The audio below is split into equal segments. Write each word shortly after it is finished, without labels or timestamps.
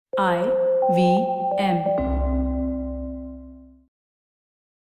IVM.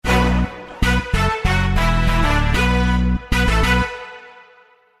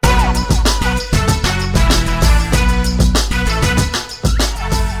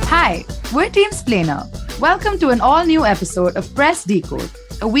 Hi, we're Team Splainer. Welcome to an all-new episode of Press Decode,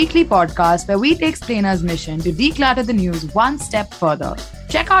 a weekly podcast where we take Splainer's mission to declutter the news one step further.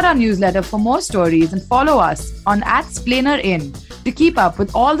 Check out our newsletter for more stories and follow us on @SplainerIn to keep up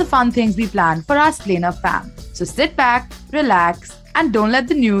with all the fun things we plan for our Splainer fam. So sit back, relax, and don't let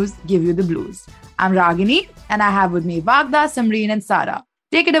the news give you the blues. I'm Ragini, and I have with me Vagda, Samreen, and Sara.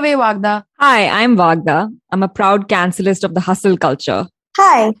 Take it away, Vagda. Hi, I'm Vagda. I'm a proud cancelist of the hustle culture.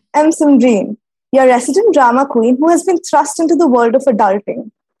 Hi, I'm Samreen, your resident drama queen who has been thrust into the world of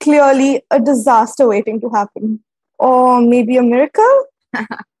adulting. Clearly a disaster waiting to happen. Or maybe a miracle?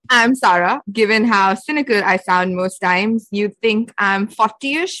 I'm Sara. Given how cynical I sound most times, you'd think I'm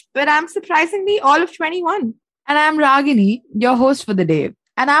 40-ish, but I'm surprisingly all of 21. And I'm Ragini, your host for the day.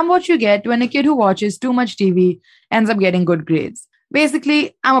 And I'm what you get when a kid who watches too much TV ends up getting good grades.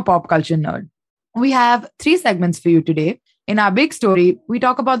 Basically, I'm a pop culture nerd. We have 3 segments for you today. In our big story, we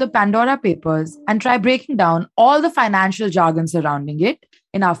talk about the Pandora Papers and try breaking down all the financial jargon surrounding it.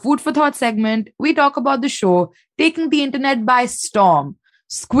 In our Food for Thought segment, we talk about the show taking the internet by storm,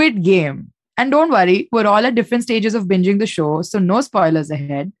 Squid Game. And don't worry, we're all at different stages of binging the show, so no spoilers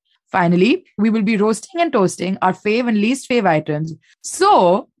ahead. Finally, we will be roasting and toasting our fave and least fave items.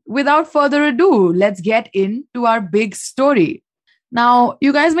 So, without further ado, let's get into our big story. Now,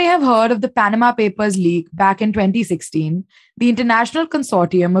 you guys may have heard of the Panama Papers leak back in 2016. The International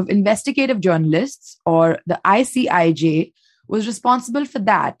Consortium of Investigative Journalists, or the ICIJ, was responsible for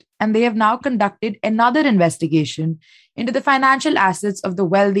that, and they have now conducted another investigation into the financial assets of the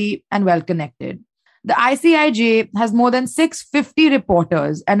wealthy and well-connected. The ICIJ has more than 650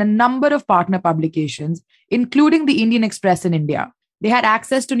 reporters and a number of partner publications, including the Indian Express in India. They had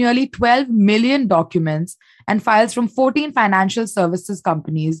access to nearly 12 million documents and files from 14 financial services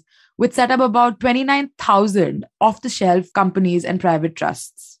companies, which set up about 29,000 off-the-shelf companies and private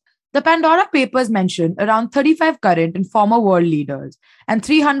trusts. The Pandora Papers mention around 35 current and former world leaders and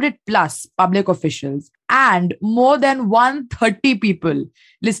 300 plus public officials and more than 130 people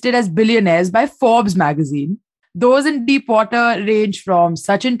listed as billionaires by Forbes magazine. Those in deep water range from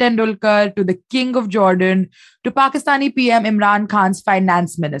Sachin Tendulkar to the King of Jordan to Pakistani PM Imran Khan's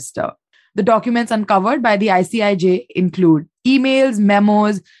finance minister. The documents uncovered by the ICIJ include emails,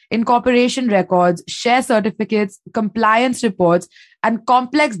 memos, incorporation records, share certificates, compliance reports, and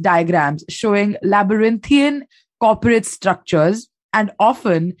complex diagrams showing labyrinthian corporate structures. And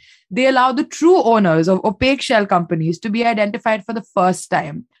often, they allow the true owners of opaque shell companies to be identified for the first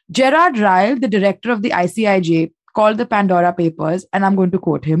time. Gerard Ryle, the director of the ICIJ, called the Pandora Papers, and I'm going to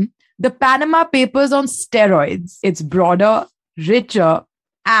quote him, "The Panama Papers on steroids. It's broader, richer,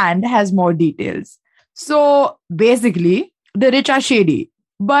 and has more details." So basically, the rich are shady.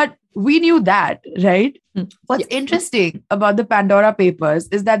 But we knew that, right? What's interesting about the Pandora Papers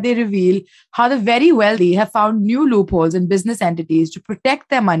is that they reveal how the very wealthy have found new loopholes in business entities to protect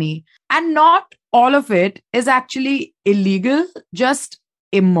their money. And not all of it is actually illegal, just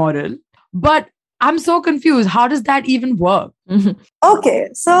immoral. But I'm so confused. How does that even work? Okay,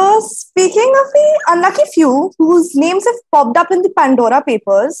 so speaking of the unlucky few whose names have popped up in the Pandora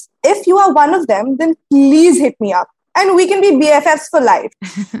Papers, if you are one of them, then please hit me up. And we can be BFFs for life.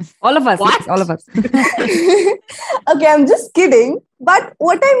 All of us. What? All of us. Okay, I'm just kidding. But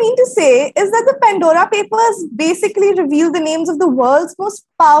what I mean to say is that the Pandora Papers basically reveal the names of the world's most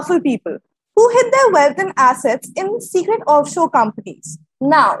powerful people who hid their wealth and assets in secret offshore companies.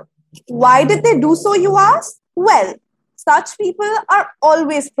 Now, why did they do so, you ask? Well, such people are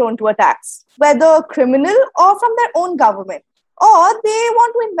always prone to attacks, whether criminal or from their own government. Or they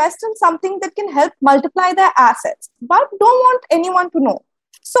want to invest in something that can help multiply their assets, but don't want anyone to know.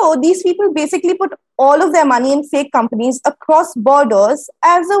 So these people basically put all of their money in fake companies across borders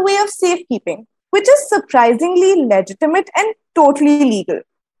as a way of safekeeping, which is surprisingly legitimate and totally legal.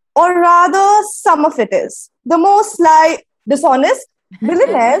 Or rather, some of it is. The most dishonest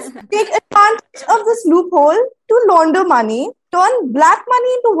billionaires take advantage of this loophole to launder money, turn black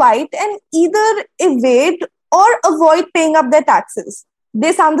money into white, and either evade or avoid paying up their taxes.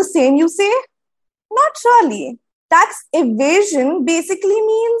 They sound the same, you say? Not really. Tax evasion basically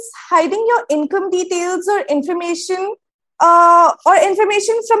means hiding your income details or information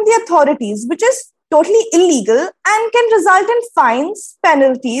from the authorities, which is totally illegal and can result in fines,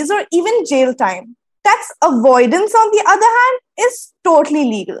 penalties, or even jail time. Tax avoidance, on the other hand, is totally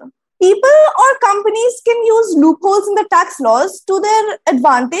legal. people or companies can use loopholes in the tax laws to their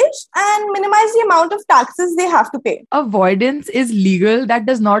advantage and minimize the amount of taxes they have to pay. Avoidance is legal. That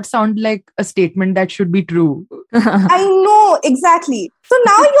does not sound like a statement that should be true. I know, exactly. So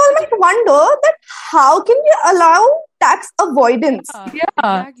now you all might wonder that how can we allow tax avoidance?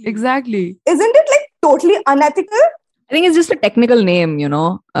 Yeah, exactly. Isn't it like totally unethical? I think it's just a technical name, you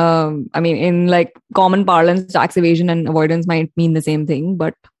know. I mean, in like common parlance, tax evasion and avoidance might mean the same thing,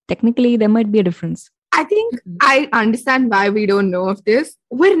 but technically there might be a difference. I think I understand why we don't know of this.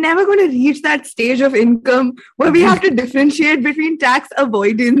 We're never going to reach that stage of income where we have to differentiate between tax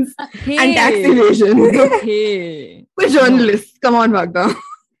avoidance and tax evasion. Hey. We're journalists. Come on, Bhagda.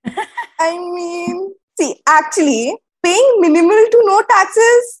 I mean, see, actually, paying minimal to no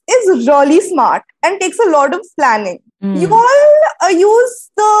taxes is really smart and takes a lot of planning. You all use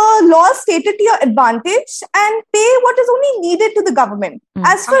the law stated to your advantage and pay what is only needed to the government.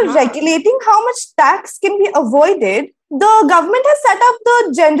 As for regulating how much tax can be avoided, the government has set up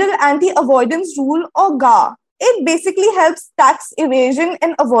the General Anti-Avoidance Rule, or GAR. It basically helps tax evasion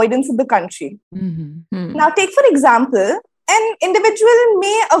and avoidance in the country. Now, take for example, an individual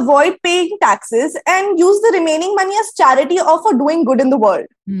may avoid paying taxes and use the remaining money as charity or for doing good in the world.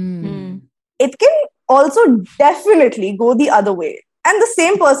 It can also definitely go the other way, and the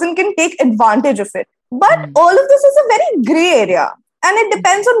same person can take advantage of it. But all of this is a very gray area, and it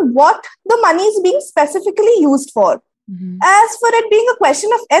depends on what the money is being specifically used for. As for it being a question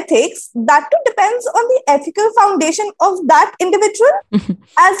of ethics, that too depends on the ethical foundation of that individual,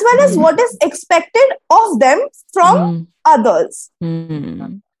 as well as what is expected of them from others.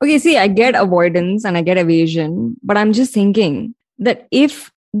 Okay, see, I get avoidance and I get evasion, but I'm just thinking that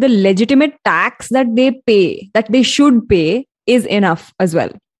if the legitimate tax that they pay, that they should pay, is enough as well,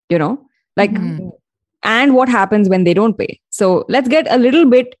 you know, like, and what happens when they don't pay. So let's get a little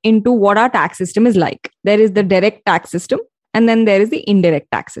bit into what our tax system is like. There is the direct tax system, and then there is the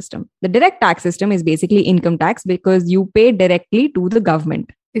indirect tax system. The direct tax system is basically income tax because you pay directly to the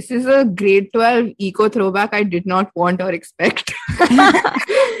government. This is a grade 12 eco throwback I did not want or expect.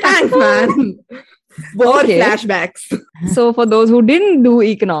 Thanks, man. More flashbacks. So for those who didn't do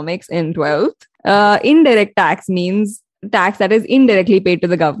economics in 12th, indirect tax means tax that is indirectly paid to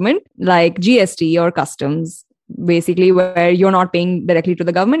the government, like GST or customs, basically where you're not paying directly to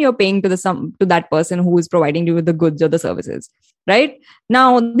the government, you're paying to that person who is providing you with the goods or the services, right?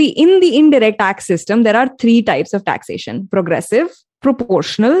 Now, in the indirect tax system, there are 3 types of taxation: progressive,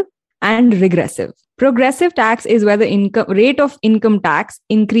 proportional, and regressive. Progressive tax is where the rate of income tax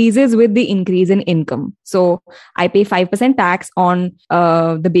increases with the increase in income. So I pay 5% tax on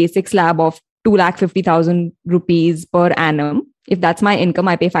the basic slab of 250,000 rupees per annum. If that's my income,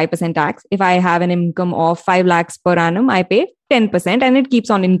 I pay 5% tax. If I have an income of 5 lakhs per annum, I pay 10%, and it keeps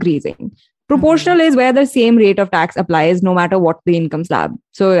on increasing. Proportional is where the same rate of tax applies no matter what the income slab.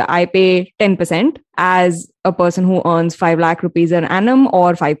 So I pay 10% as a person who earns 5 lakh rupees an annum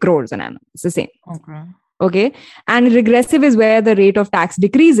or 5 crores an annum. It's the same. Okay. And regressive is where the rate of tax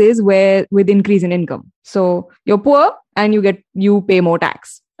decreases with increase in income. So you're poor and you pay more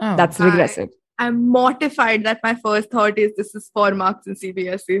tax. That's regressive. I'm mortified that my first thought is this is 4 marks in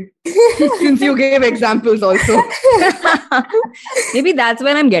CBSE. Since you gave examples also. Maybe that's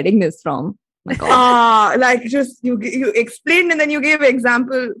where I'm getting this from. My God. Like just you explained and then you gave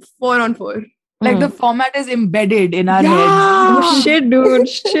example 4 on 4. Like the format is embedded in our heads. Oh, shit, dude.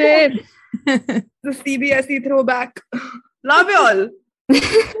 Shit. The CBSE throwback. Love y'all.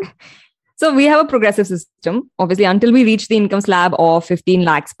 So we have a progressive system, obviously, until we reach the income slab of 15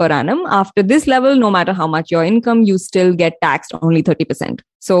 lakhs per annum. After this level, no matter how much your income, you still get taxed only 30%.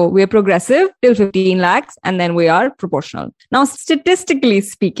 So we're progressive till 15 lakhs, and then we are proportional. Now, statistically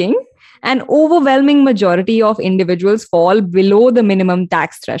speaking, an overwhelming majority of individuals fall below the minimum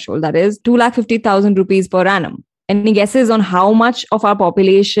tax threshold, that is 250,000 rupees per annum. Any guesses on how much of our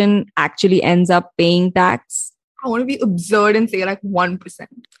population actually ends up paying tax? I want to be absurd and say like 1%.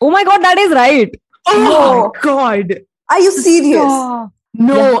 Oh my God, that is right. Oh my God. Are you serious?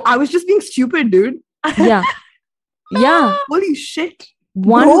 No, I was just being stupid, dude. Yeah. Yeah. Holy shit.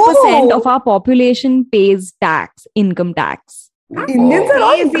 1% of our population pays tax, income tax. Indians are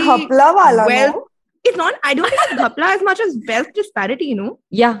all ghapla wala, no? It's not, I don't think it's ghapla as much as wealth disparity, you know?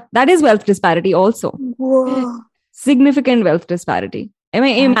 Yeah, that is wealth disparity also. Whoa. Significant wealth disparity. I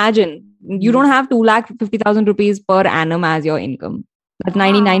mean, imagine you don't have 250,000 rupees per annum as your income. That's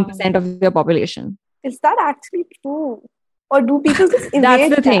 99% of your population. Is that actually true? Or do people just evade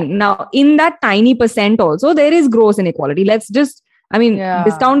That's the thing. Now, in that tiny percent also, there is gross inequality. Let's just,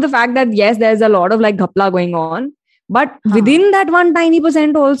 discount the fact that yes, there's a lot of like ghapla going on. But within that one tiny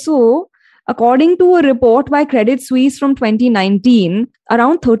percent also, according to a report by Credit Suisse from 2019,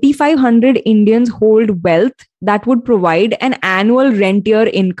 around 3,500 Indians hold wealth that would provide an annual rentier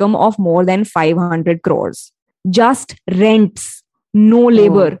income of more than 500 crores. Just rents, no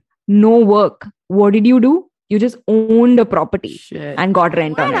labor, no work. What did you do? You just owned a property and got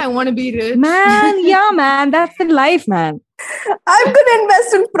rent on it. I want to be rich. Man, man, that's the life, man. I'm going to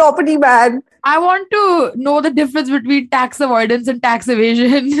invest in property, man. I want to know the difference between tax avoidance and tax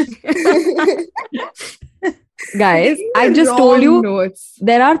evasion. Guys, I just told you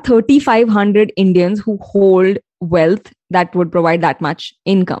there are 3,500 Indians who hold wealth that would provide that much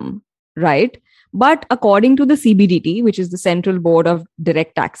income, right? But according to the CBDT, which is the Central Board of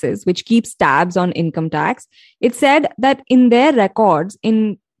Direct Taxes, which keeps tabs on income tax, it said that in their records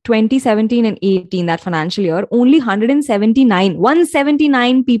in 2017 and 18, that financial year, only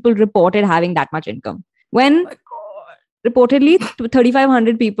 179 people reported having that much income. When reportedly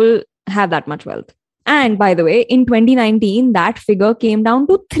 3,500 people have that much wealth. And by the way, in 2019, that figure came down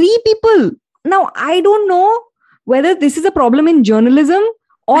to 3 people. Now, I don't know whether this is a problem in journalism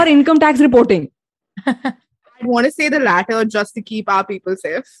or income tax reporting. I want to say the latter just to keep our people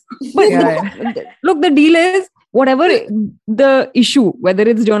safe. But look, the deal is, whatever the issue, whether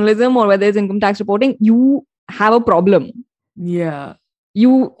it's journalism or whether it's income tax reporting, you have a problem. Yeah.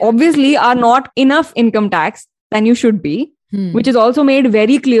 You obviously are not enough income tax than you should be, which is also made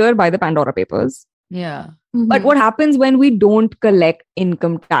very clear by the Pandora Papers. Yeah. But what happens when we don't collect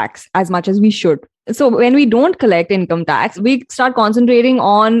income tax as much as we should? So when we don't collect income tax, we start concentrating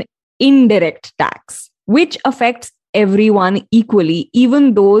on indirect tax, which affects everyone equally,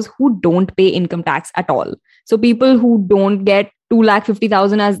 even those who don't pay income tax at all. So people who don't get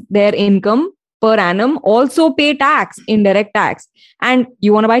 250,000 as their income per annum also pay tax, indirect tax. And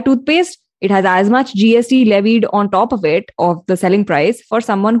you want to buy toothpaste? It has as much GST levied on top of it, of the selling price, for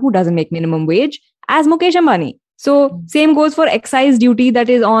someone who doesn't make minimum wage as Mukesh Ambani. So same goes for excise duty that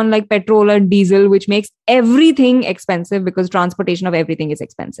is on like petrol and diesel, which makes everything expensive because transportation of everything is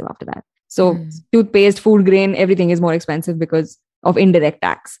expensive after that. So toothpaste, food grain, everything is more expensive because of indirect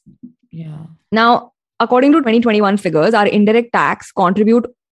tax. Yeah. Now, according to 2021 figures, our indirect tax contribute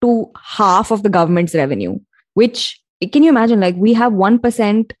to half of the government's revenue, which, can you imagine, like we have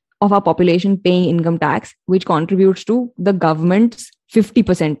 1% of our population paying income tax, which contributes to the government's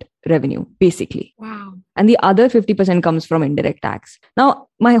 50% revenue, basically. Wow. And the other 50% comes from indirect tax. Now,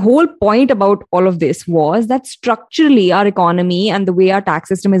 my whole point about all of this was that structurally our economy and the way our tax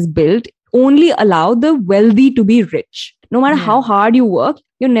system is built only allow the wealthy to be rich. No matter how hard you work,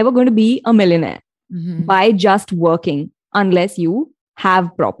 you're never going to be a millionaire by just working unless you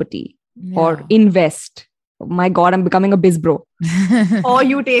have property or invest. Oh my God, I'm becoming a biz bro. Or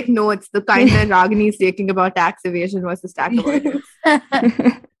you take notes, the kind that Ragini is taking about tax evasion versus tax avoidance.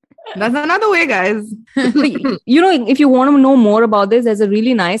 That's another way, guys. You know, if you want to know more about this, there's a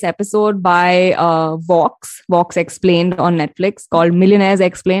really nice episode by Vox Explained on Netflix called Millionaires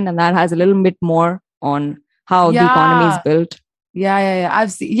Explained. And that has a little bit more on how the economy is built. Yeah.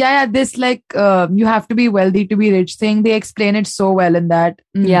 I've seen. Yeah. This like you have to be wealthy to be rich thing. They explain it so well in that.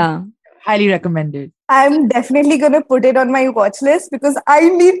 Yeah. Highly recommended. I'm definitely going to put it on my watch list because I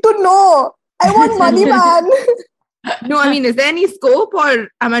need to know. I want money, man. No, I mean, is there any scope or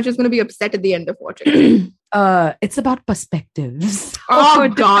am I just going to be upset at the end of watching? It's about perspectives. Oh,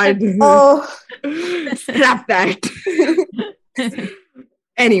 God. Oh, Scrap that.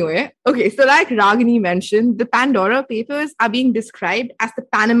 Anyway, okay, so like Ragini mentioned, the Pandora Papers are being described as the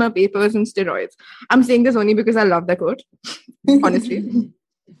Panama Papers on steroids. I'm saying this only because I love that quote, honestly.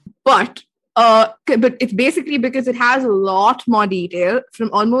 But it's basically because it has a lot more detail from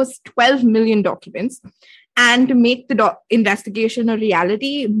almost 12 million documents. And to make the investigation a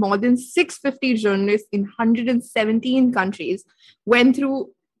reality, more than 650 journalists in 117 countries went through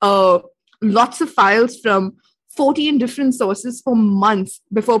lots of files from 14 different sources for months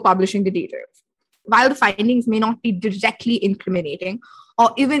before publishing the details. While the findings may not be directly incriminating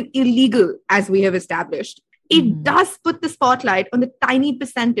or even illegal, as we have established, it does put the spotlight on the tiny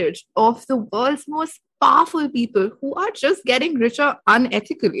percentage of the world's most powerful people who are just getting richer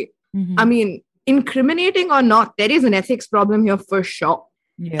unethically. I mean, incriminating or not, there is an ethics problem here for sure.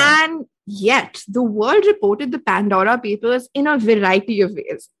 Yeah. And yet, the world reported the Pandora Papers in a variety of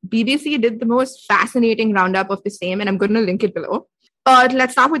ways. BBC did the most fascinating roundup of the same, and I'm going to link it below. But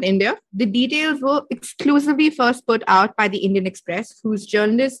let's start with India. The details were exclusively first put out by the Indian Express, whose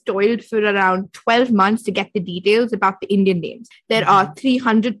journalists toiled for around 12 months to get the details about the Indian names. There are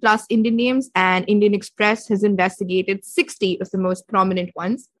 300 plus Indian names, and Indian Express has investigated 60 of the most prominent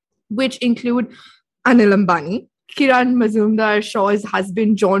ones, which include Anil Ambani, Kiran Mazumdar Shaw's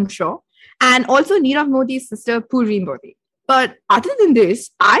husband, John Shaw, and also Nirav Modi's sister, Purvi Modi. But other than this,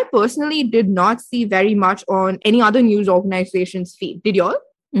 I personally did not see very much on any other news organization's feed. Did y'all?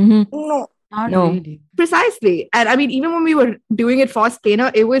 Mhm. No. Not No. really. Precisely. And I mean, even when we were doing it for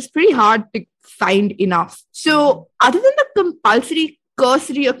Splainer, it was pretty hard to find enough. So, other than the compulsory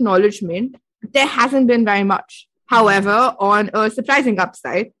cursory acknowledgement, there hasn't been very much. However, on a surprising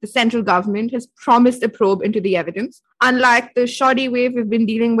upside, the central government has promised a probe into the evidence. Unlike the shoddy way we've been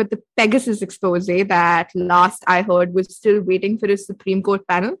dealing with the Pegasus expose that last I heard was still waiting for a Supreme Court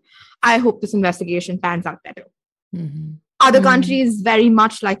panel, I hope this investigation pans out better. Mhm. Other countries, very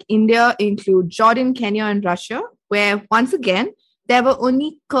much like India, include Jordan, Kenya, and Russia, where once again, there were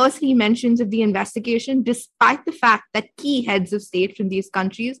only cursory mentions of the investigation, despite the fact that key heads of state from these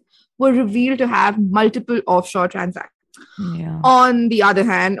countries were revealed to have multiple offshore transactions. Yeah. On the other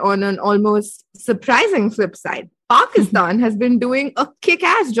hand, on an almost surprising flip side, Pakistan has been doing a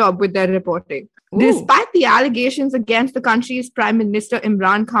kick-ass job with their reporting. Despite the allegations against the country's Prime Minister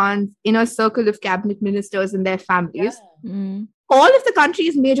Imran Khan's inner circle of cabinet ministers and their families, Mm. all of the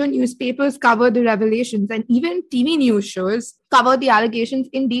country's major newspapers cover the revelations, and even TV news shows cover the allegations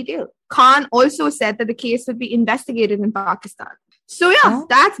in detail. Khan also said that the case would be investigated in Pakistan. So yeah, Oh.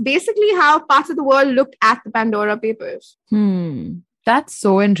 that's basically how parts of the world looked at the Pandora Papers. That's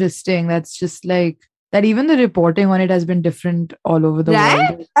so interesting. That's just like that even the reporting on it has been different all over the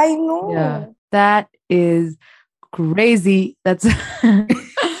Right? world. I know. Yeah. That is crazy. That's no,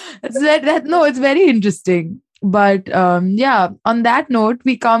 it's very interesting. But yeah, on that note,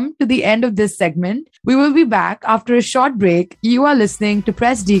 we come to the end of this segment. We will be back after a short break. You are listening to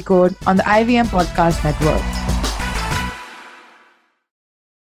Press Decode on the IVM Podcast Network.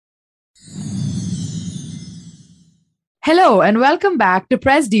 Hello and welcome back to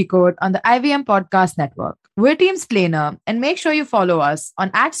Press Decode on the IVM Podcast Network. We're Team Splainer, and make sure you follow us on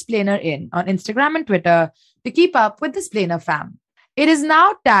 @SplainerIn on Instagram and Twitter to keep up with the Splainer fam. It is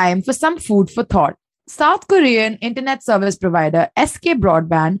now time for some food for thought. South Korean internet service provider SK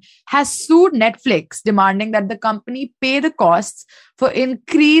Broadband has sued Netflix, demanding that the company pay the costs for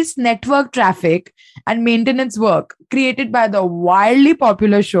increased network traffic and maintenance work created by the wildly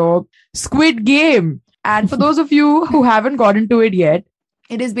popular show Squid Game. And for those of you who haven't gotten to it yet,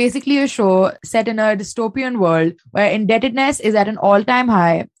 it is basically a show set in a dystopian world where indebtedness is at an all-time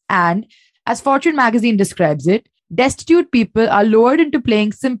high. And as Fortune magazine describes it, destitute people are lured into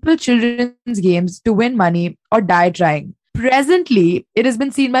playing simple children's games to win money or die trying. Presently, it has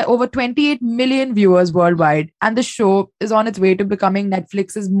been seen by over 28 million viewers worldwide, and the show is on its way to becoming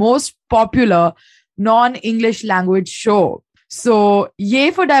Netflix's most popular non-English language show. So,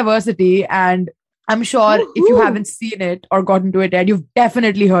 yay for diversity. And I'm sure if you haven't seen it or gotten to it yet, you've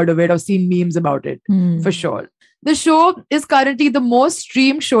definitely heard of it or seen memes about it for sure. The show is currently the most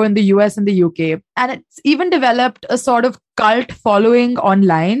streamed show in the US and the UK, and it's even developed a sort of cult following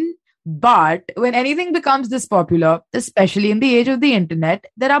online. But when anything becomes this popular, especially in the age of the internet,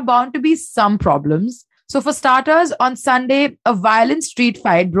 there are bound to be some problems. So for starters, on Sunday, a violent street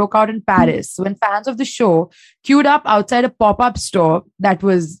fight broke out in Paris when fans of the show queued up outside a pop-up store that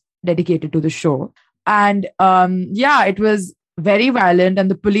was dedicated to the show. And yeah, it was very violent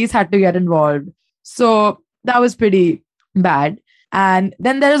and the police had to get involved. So that was pretty bad. And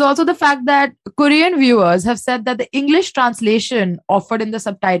then there is also the fact that Korean viewers have said that the English translation offered in the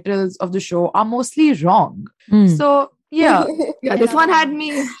subtitles of the show are mostly wrong. So yeah. Yeah, this one had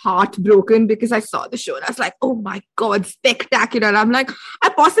me heartbroken because I saw the show and I was like, oh my God, spectacular. And I'm like, I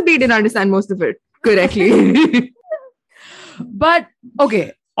possibly didn't understand most of it correctly. But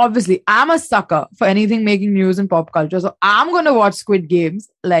okay, obviously, I'm a sucker for anything making news in pop culture. So I'm going to watch Squid Games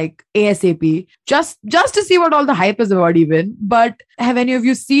like ASAP just to see what all the hype is about even. But have any of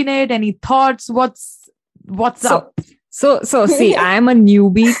you seen it? Any thoughts? What's up? So see, I'm a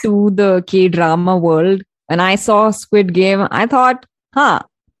newbie to the K-drama world. When I saw Squid Game, I thought,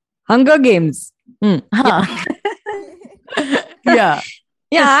 Hunger Games. Huh. Yeah.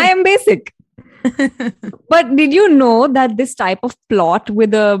 Yeah, I am basic. But did you know that this type of plot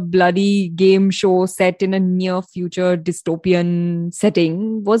with a bloody game show set in a near future dystopian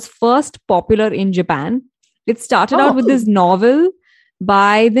setting was first popular in Japan? It started out with this novel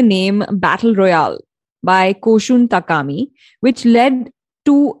by the name Battle Royale by Koshun Takami, which led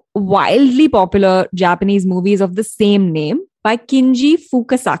to wildly popular Japanese movies of the same name by Kinji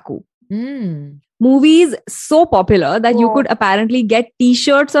Fukasaku. Movies so popular that you could apparently get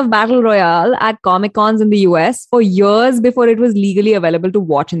t-shirts of Battle Royale at Comic-Cons in the US for years before it was legally available to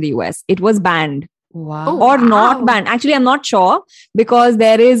watch in the US. It was banned Wow. or not banned. Actually, I'm not sure because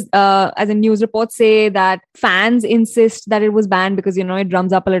there is, as in news reports say that fans insist that it was banned because, it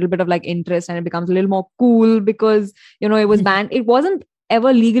drums up a little bit of like interest and it becomes a little more cool because, it was banned. It wasn't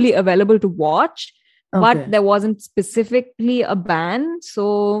ever legally available to watch, but there wasn't specifically a ban.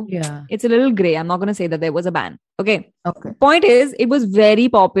 So it's a little gray. I'm not going to say that there was a ban. Okay. Point is, it was very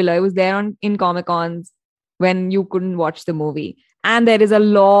popular. It was there in Comic-Cons when you couldn't watch the movie. And there is a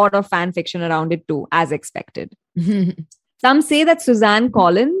lot of fan fiction around it too, as expected. Some say that Suzanne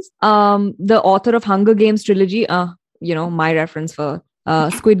Collins, the author of Hunger Games trilogy, my reference for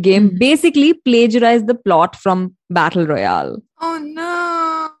Squid Game, basically plagiarized the plot from Battle Royale. Oh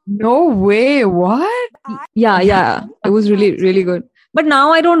no. No way. What? Yeah. It was really, really good. But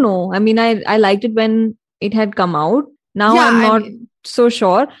now I don't know. I mean, I liked it when it had come out. Now I'm not so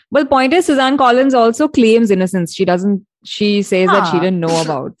sure. But the point is, Suzanne Collins also claims innocence. She says that she didn't know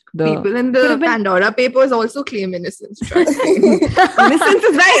about the... People in the Pandora Papers also claim innocence, trust me. Innocence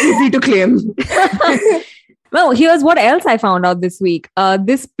is very easy to claim. Well, here's what else I found out this week.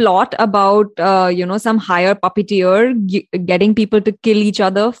 This plot about, some higher puppeteer getting people to kill each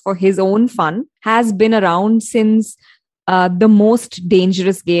other for his own fun has been around since The Most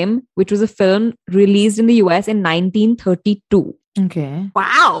Dangerous Game, which was a film released in the US in 1932. Okay.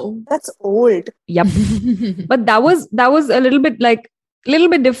 Wow. That's old. Yep. But that was a little bit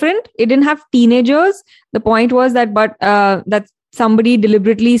different. It didn't have teenagers. The point was that, that somebody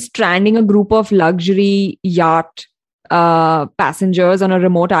deliberately stranding a group of luxury yacht passengers on a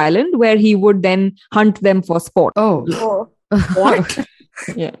remote island where he would then hunt them for sport. Oh. What?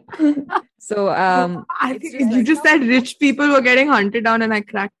 Yeah. So I think you just said rich people were getting hunted down and I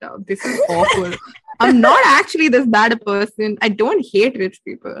cracked out. This is awful. I'm not actually this bad a person. I don't hate rich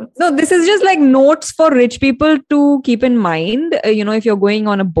people. No, this is just like notes for rich people to keep in mind. If you're going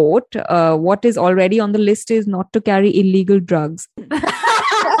on a boat, what is already on the list is not to carry illegal drugs.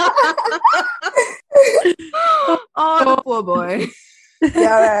 Oh, the poor boy.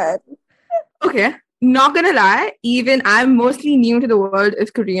 Yeah. Okay. Not gonna lie, even I'm mostly new to the world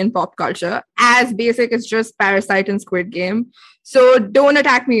of Korean pop culture. As basic as just Parasite and Squid Game. So don't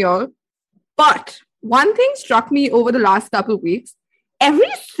attack me all. But one thing struck me over the last couple of weeks.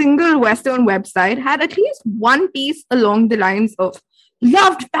 Every single Western website had at least one piece along the lines of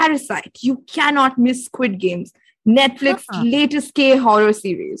loved Parasite. You cannot miss Squid Games. Netflix's latest K-horror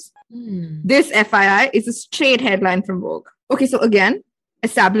series. This, FYI, is a straight headline from Vogue. Okay, so again,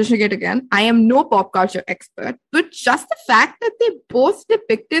 establishing it again, I am no pop culture expert, but just the fact that they both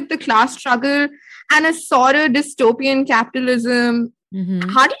depicted the class struggle and a sort of dystopian capitalism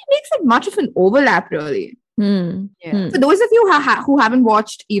hardly makes it much of an overlap, really. For those of you who haven't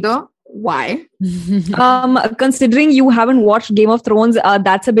watched either, why? Considering you haven't watched Game of Thrones,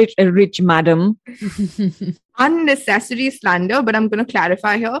 that's a bit rich, madam. Unnecessary slander, but I'm going to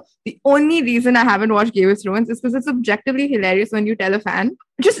clarify here. The only reason I haven't watched Game of Thrones is because it's objectively hilarious when you tell a fan.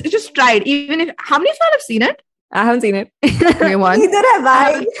 Just try it. Even if... How many of you have seen it? I haven't seen it. Okay, one. Neither have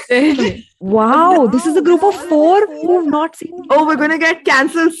I. Wow, this is a group of 4 who've not seen it. Oh, we're going to get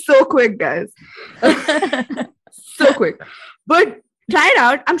cancelled so quick, guys. So quick. But try it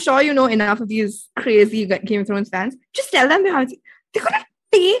out. I'm sure you know enough of these crazy Game of Thrones fans. Just tell them they haven't seen. They're going to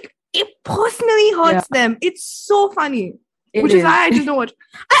take... It personally hurts them. It's so funny. Which is why I just don't watch.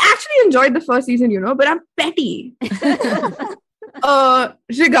 I actually enjoyed the first season, but I'm petty.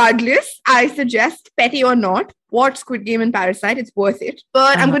 Regardless, I suggest, petty or not, watch Squid Game and Parasite. It's worth it.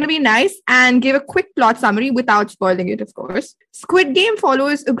 But I'm going to be nice and give a quick plot summary without spoiling it, of course. Squid Game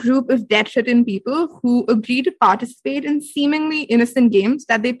follows a group of debt-ridden people who agree to participate in seemingly innocent games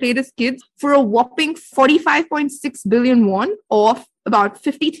that they played as kids for a whopping 45.6 billion won, or about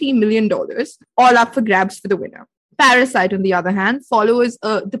 $53 million, all up for grabs for the winner. Parasite, on the other hand, follows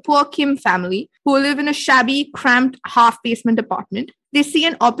the poor Kim family who live in a shabby, cramped, half-basement apartment. They see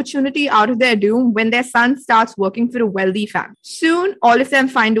an opportunity out of their doom when their son starts working for a wealthy family. Soon, all of them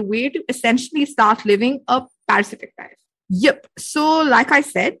find a way to essentially start living a parasitic life. Yep. So, like I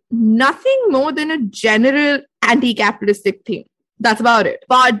said, nothing more than a general anti-capitalistic theme. That's about it.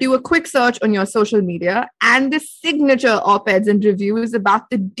 But do a quick search on your social media and the signature op-eds and reviews about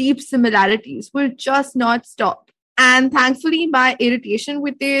the deep similarities will just not stop. And thankfully, my irritation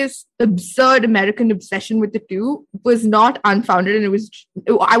with this absurd American obsession with the two was not unfounded, and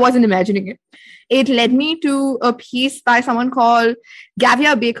I wasn't imagining it. It led me to a piece by someone called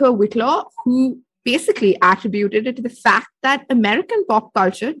Gavia Baker Whitlaw, who basically attributed it to the fact that American pop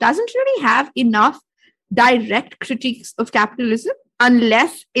culture doesn't really have enough direct critiques of capitalism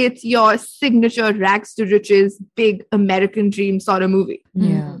unless it's your signature rags to riches, big American dream sort of movie.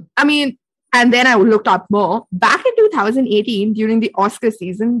 Yeah. I mean, And then I looked up more. Back in 2018, during the Oscar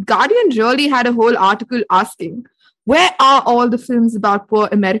season, Guardian really had a whole article asking, where are all the films about poor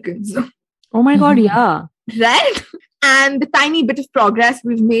Americans? Oh my God, yeah. Right? And the tiny bit of progress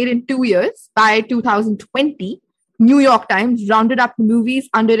we've made in 2 years, by 2020, New York Times rounded up the movies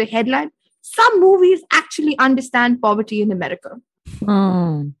under a headline, some movies actually understand poverty in America.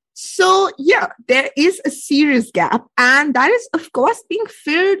 So, yeah, there is a serious gap. And that is, of course, being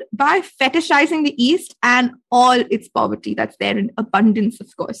filled by fetishizing the East and all its poverty that's there in abundance,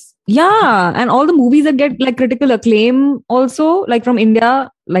 of course. Yeah. And all the movies that get like critical acclaim also, like from India,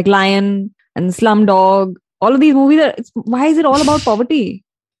 like Lion and Slumdog, all of these movies, why is it all about poverty?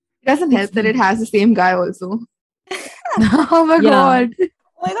 It doesn't help that it has the same guy also. Oh my God.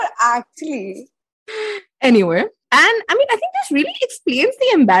 Oh my God, actually. Anyway. And I mean, I think this really explains the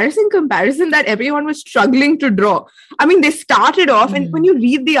embarrassing comparison that everyone was struggling to draw. I mean, they started off, and when you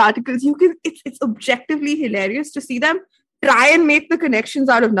read the articles, it's objectively hilarious to see them try and make the connections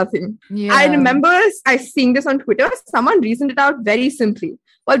out of nothing. Yeah. I remember I seeing this on Twitter. Someone reasoned it out very simply.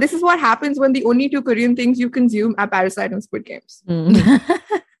 Well, this is what happens when the only 2 Korean things you consume are Parasite and Squid Games.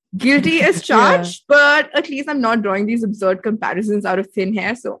 Guilty as charged, but at least I'm not drawing these absurd comparisons out of thin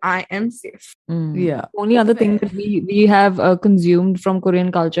air, so I am safe. Yeah. Only other thing that we have consumed from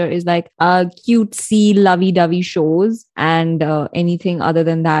Korean culture is like cutesy, lovey-dovey shows, and anything other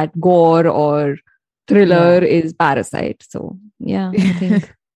than that, gore or thriller is Parasite. So yeah, I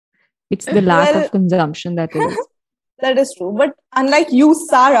think it's the lack of consumption that is. That is true. But unlike you,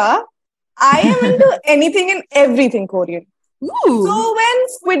 Sarah, I am into anything and everything Korean. Ooh. So when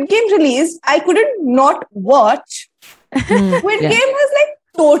Squid Game released, I couldn't not watch. Squid Game has like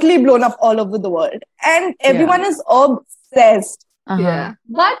totally blown up all over the world, and everyone is obsessed. Yeah.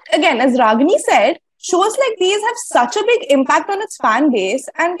 But again, as Ragini said, shows like these have such a big impact on its fan base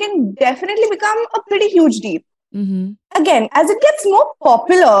and can definitely become a pretty huge deal. Again, as it gets more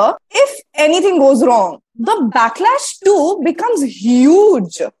popular, if anything goes wrong, the backlash too becomes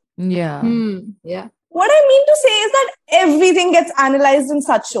huge. Yeah. Yeah. What I mean to say is that everything gets analyzed in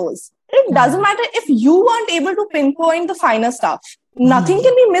such shows. It doesn't matter if you weren't able to pinpoint the finer stuff. Nothing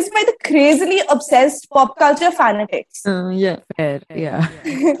can be missed by the crazily obsessed pop culture fanatics. Fair. Yeah.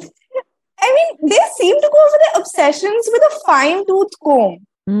 I mean, they seem to go over their obsessions with a fine-tooth comb.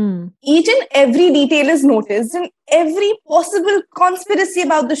 Each and every detail is noticed, and every possible conspiracy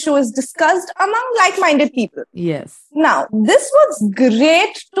about the show is discussed among like-minded people. Yes. Now, this was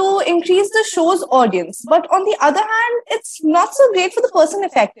great to increase the show's audience, but on the other hand, it's not so great for the person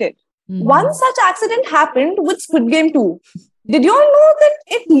affected. One such accident happened with Squid Game 2. Did you all know that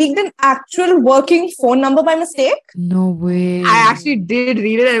it leaked an actual working phone number by mistake? No way. I actually did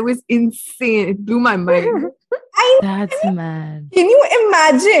read it and it was insane. It blew my mind. That's mad. Can you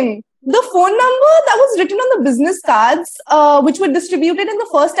imagine the phone number that was written on the business cards, which were distributed in the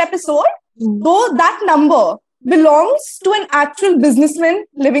first episode? Though that number belongs to an actual businessman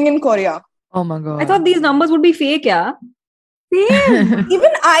living in Korea. Oh my God. I thought these numbers would be fake, yeah? Even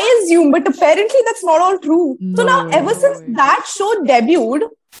I assume, but apparently that's not all true. So now, ever since that show debuted,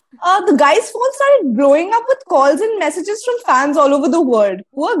 the guy's phone started blowing up with calls and messages from fans all over the world.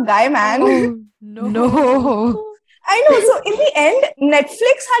 Poor guy, man. No. I know. So in the end,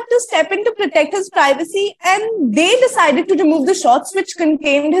 Netflix had to step in to protect his privacy, and they decided to remove the shots which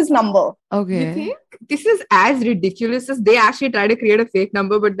contained his number. Okay. You think this is as ridiculous as they actually try to create a fake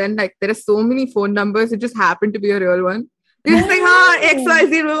number, but then like there are so many phone numbers, it just happened to be a real one. They're just like,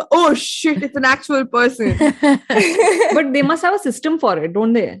 XYZ. Oh shit, it's an actual person. But they must have a system for it,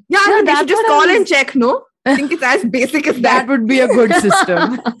 don't they? Yeah, I mean, they that's should just what I call was- and check, no? I think it's as basic as That that. would be a good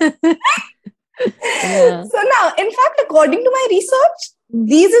system. Yeah. So now, in fact, according to my research,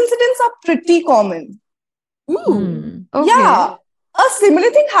 these incidents are pretty common. Ooh. Okay. Yeah. A similar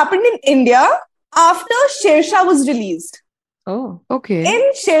thing happened in India after Sher Shah was released. Oh. Okay.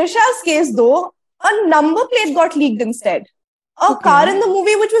 In Sher Shah's case, though, a number plate got leaked instead. A car in the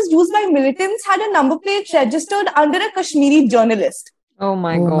movie which was used by militants had a number plate registered under a Kashmiri journalist. Oh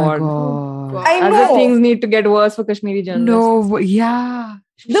my Oh my God. God. I As if know. things need to get worse for Kashmiri journalists. No. Yeah.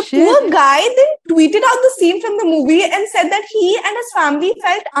 The Shit. poor guy then tweeted out the scene from the movie and said that he and his family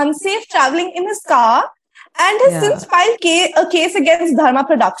felt unsafe traveling in his car and has since filed a case against Dharma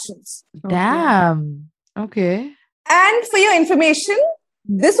Productions. Damn. Okay. And for your information,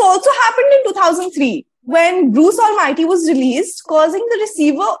 this also happened in 2003 when Bruce Almighty was released, causing the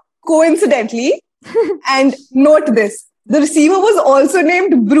receiver, coincidentally, and note this, the receiver was also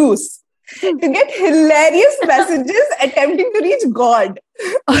named Bruce, to get hilarious messages attempting to reach God.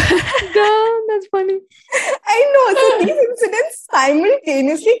 Damn, that's funny. I know. So these incidents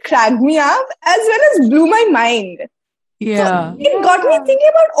simultaneously cracked me up as well as blew my mind. Yeah. It got me thinking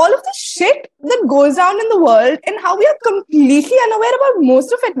about all of the shit that goes down in the world and how we are completely unaware about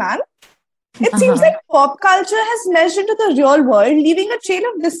most of it, man. It seems like pop culture has merged into the real world, leaving a trail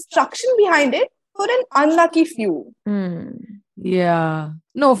of destruction behind it for an unlucky few. Yeah.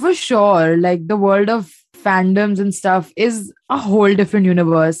 No, for sure. Like the world of fandoms and stuff is a whole different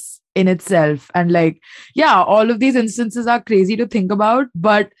universe in itself. And like, yeah, all of these instances are crazy to think about,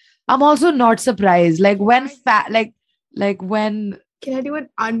 but I'm also not surprised. Like when when Can I do an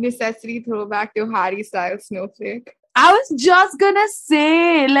unnecessary throwback to Harry Styles Snowflake? I was just gonna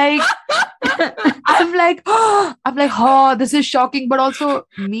say, like, I'm like, oh, this is shocking, but also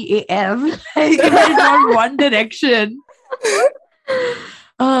me AF. Like, it's not one direction.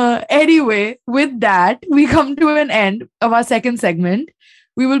 Anyway, with that, we come to an end of our second segment.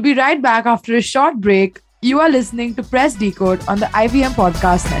 We will be right back after a short break. You are listening to Press Decode on the IVM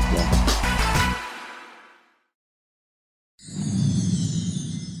Podcast Network.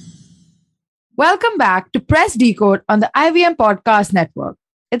 Welcome back to Press Decode on the IVM Podcast Network.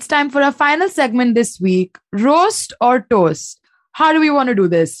 It's time for our final segment this week, Roast or Toast. How do we want to do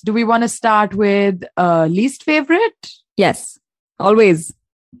this? Do we want to start with least favorite? Yes, always.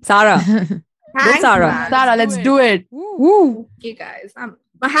 Sarah. Go, Sarah. man. Sarah, let's do it. Woo. Okay, guys, I'm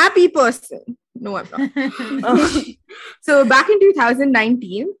a happy person. No, I'm not. So back in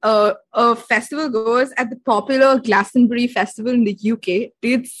 2019, a festival goers at the popular Glastonbury Festival in the UK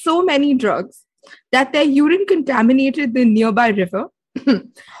did so many drugs that their urine contaminated the nearby river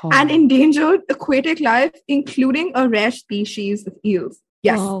and endangered aquatic life, including a rare species of eels.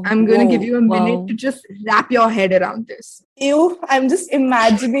 Yes, Wow. I'm going to give you a minute Wow. to just wrap your head around this. Ew, I'm just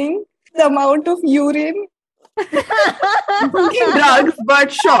imagining the amount of urine. Fucking drugs,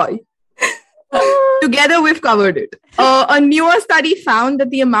 but sure. Together, we've covered it. A newer study found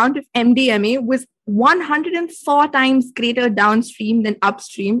that the amount of MDMA was 104 times greater downstream than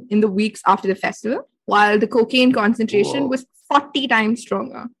upstream in the weeks after the festival, while the cocaine concentration was 40 times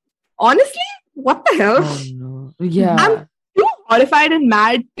stronger. Honestly, what the hell? Oh, no. Yeah. I'm too horrified and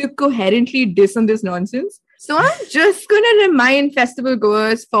mad to coherently diss on this nonsense. So I'm just going to remind festival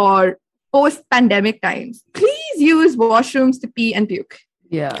goers for post-pandemic times, please use washrooms to pee and puke.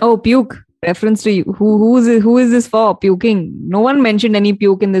 Yeah. Oh, puke. Reference to you. Who is this for? Puking. No one mentioned any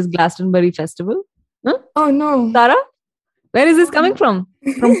puke in this Glastonbury festival. Oh no. Sarah? Where is this coming from?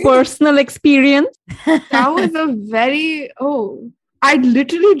 From personal experience? That was a very I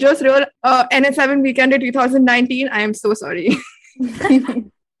literally just wrote NS7 weekend of 2019. I am so sorry.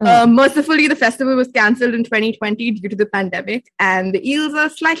 Mercifully, the festival was cancelled in 2020 due to the pandemic, and the eels are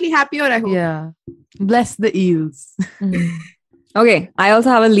slightly happier, I hope. Yeah. Bless the eels. Okay, I also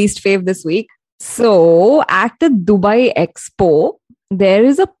have a least fave this week. So, at the Dubai Expo, there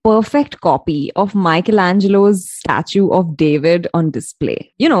is a perfect copy of Michelangelo's statue of David on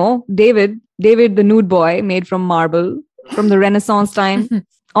display. You know, David, the nude boy made from marble from the Renaissance time,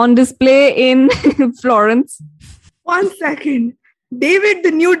 on display in Florence. 1 second. David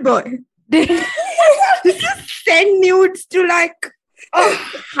the nude boy. Just send nudes to like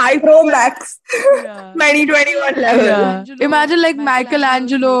high Pro Max. 2021 level. Yeah. Imagine like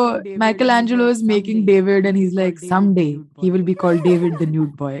Michelangelo is making David and he's like, someday he will be called David the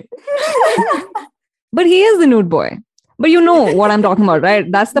nude boy. But he is the nude boy. But you know what I'm talking about, right?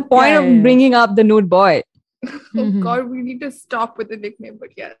 That's the point Yeah, yeah, of yeah. bringing up the nude boy. Oh God, we need to stop with the nickname, but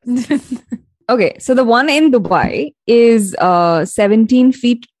yes. Okay, so the one in Dubai is 17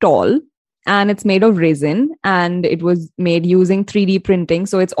 feet tall and it's made of resin and it was made using 3D printing.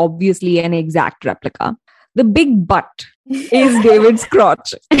 So it's obviously an exact replica. The big butt is David's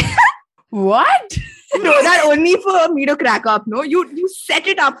crotch. What? No, that only for me to crack up. No, you set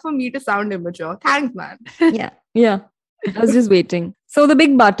it up for me to sound immature. Thanks, man. Yeah. I was just waiting. So the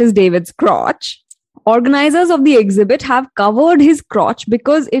big butt is David's crotch. Organizers of the exhibit have covered his crotch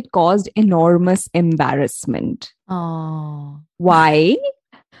because it caused enormous embarrassment. Oh. Why?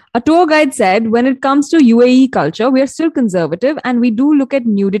 A tour guide said, when it comes to UAE culture, we are still conservative and we do look at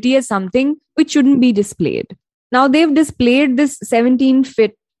nudity as something which shouldn't be displayed. Now, they've displayed this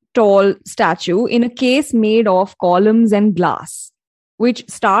 17-foot tall statue in a case made of columns and glass, which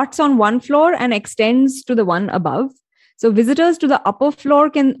starts on one floor and extends to the one above. So visitors to the upper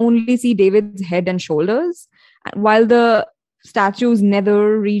floor can only see David's head and shoulders, while the statue's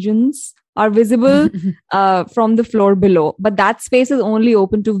nether regions are visible from the floor below. But that space is only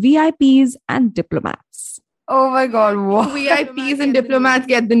open to VIPs and diplomats. Oh my God. What? VIPs and diplomats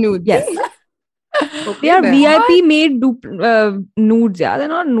get the nudes. Yes. Okay, They are then. VIP made nudes. Yeah, they're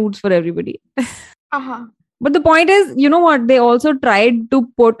not nudes for everybody. Uh-huh. But the point is, you know what? They also tried to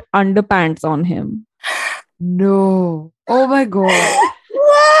put underpants on him. No. Oh my God.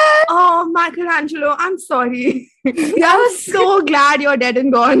 What? Oh, Michelangelo, I'm sorry. I was so glad you're dead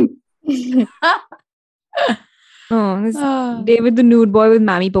and gone. Oh, this Ah. David the nude boy with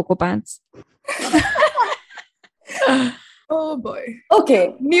mammy poco pants. Oh boy.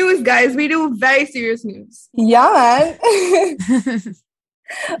 Okay. News, guys. We do very serious news. Yeah, man.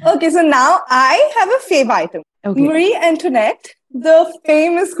 Okay, so now I have a fave item. Okay. Marie Antoinette, the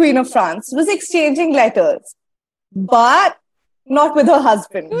famous Queen of France, was exchanging letters, but not with her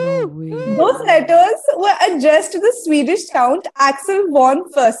husband. No way. Those letters were addressed to the Swedish Count Axel von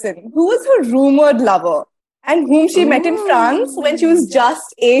Fersen, who was her rumored lover and whom she met in France when she was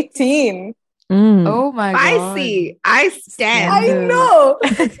just 18. Oh my God. Spicy. I stand. I know.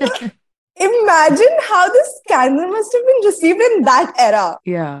 Imagine how this scandal must have been received in that era.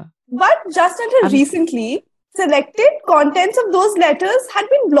 Yeah. But just until recently, selected contents of those letters had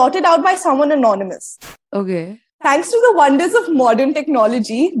been blotted out by someone anonymous. Okay. Thanks to the wonders of modern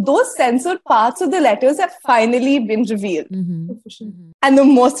technology, those censored parts of the letters have finally been revealed. And the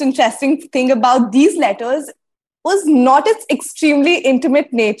most interesting thing about these letters was not its extremely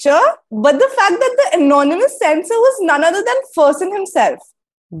intimate nature, but the fact that the anonymous censor was none other than Fersen himself.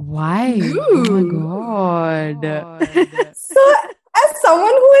 Why? Ooh. Oh my God. So, as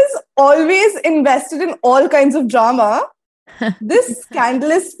someone who is always invested in all kinds of drama, this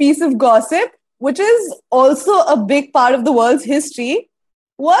scandalous piece of gossip, which is also a big part of the world's history,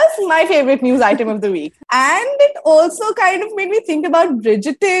 was my favorite news item of the week. And it also kind of made me think about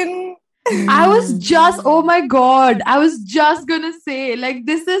Bridgerton. I was just, oh my God. I was just gonna say, like,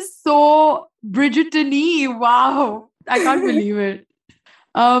 this is so Bridgerton-y. Wow. I can't believe it.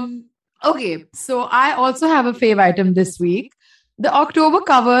 Okay, so I also have a fave item this week. The October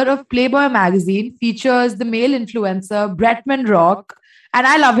cover of Playboy magazine features the male influencer Bretman Rock, and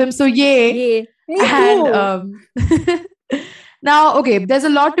I love him, so yay. Me too. And now, okay, there's a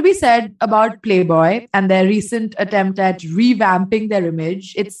lot to be said about Playboy and their recent attempt at revamping their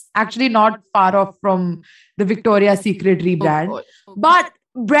image. It's actually not far off from the Victoria's Secret rebrand. But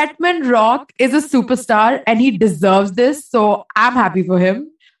Bretman Rock is a superstar and he deserves this, so I'm happy for him.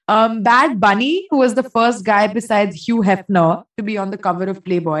 Bad Bunny, who was the first guy besides Hugh Hefner to be on the cover of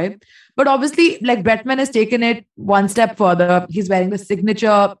Playboy. But obviously, like, Bretman has taken it one step further. He's wearing the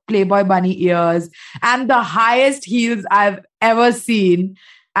signature Playboy bunny ears and the highest heels I've ever seen.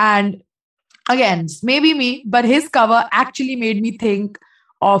 And again, maybe me, but his cover actually made me think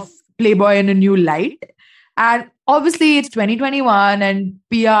of Playboy in a new light. And obviously, it's 2021 and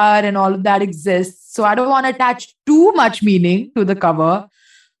PR and all of that exists. So I don't want to attach too much meaning to the cover.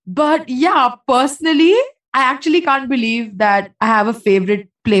 But yeah, personally, I actually can't believe that I have a favorite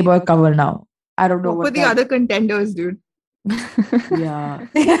Playboy cover now. I don't know What were the other contenders, dude? Yeah.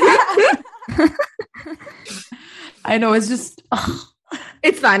 I know, it's just...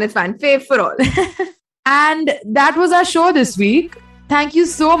 It's fine. Fave for all. And that was our show this week. Thank you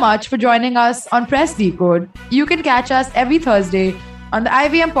so much for joining us on Press Decode. You can catch us every Thursday on the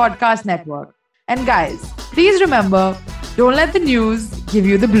IVM Podcast Network. And guys, please remember, don't let the news give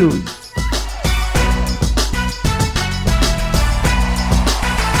you the blues.